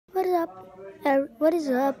up? What is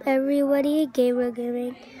up, everybody? Gabriel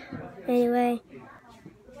Gaming. Anyway,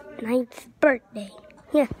 9th birthday.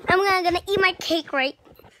 Yeah, I'm gonna eat my cake, right?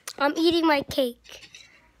 I'm eating my cake.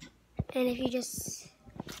 And if you just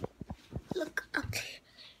look up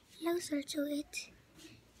closer to it,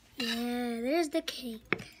 yeah, there's the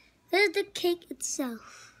cake. There's the cake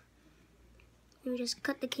itself. Let me just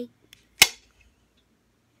cut the cake.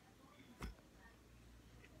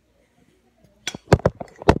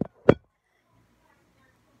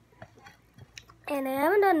 And I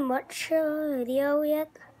haven't done much video yet.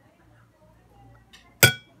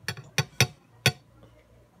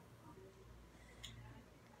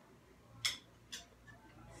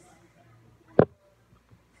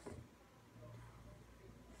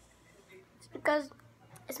 It's because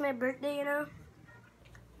it's my birthday, you know.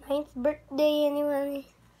 9th birthday anyway.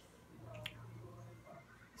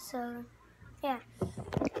 So, yeah.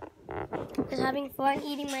 Just having fun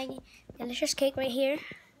eating my delicious cake right here.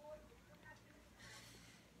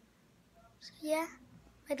 So, yeah.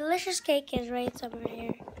 My delicious cake is right somewhere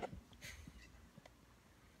here.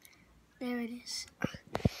 There it is.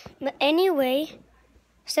 But anyway,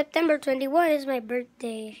 September 21 is my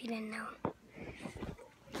birthday, if you didn't know.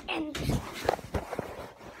 And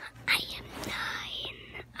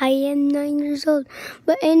I am 9 years old.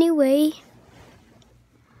 But anyway,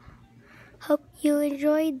 hope you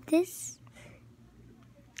enjoyed this.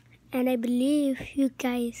 And I believe you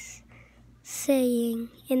guys saying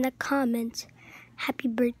in the comments, happy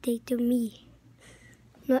birthday to me.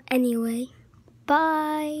 But anyway,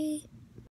 bye.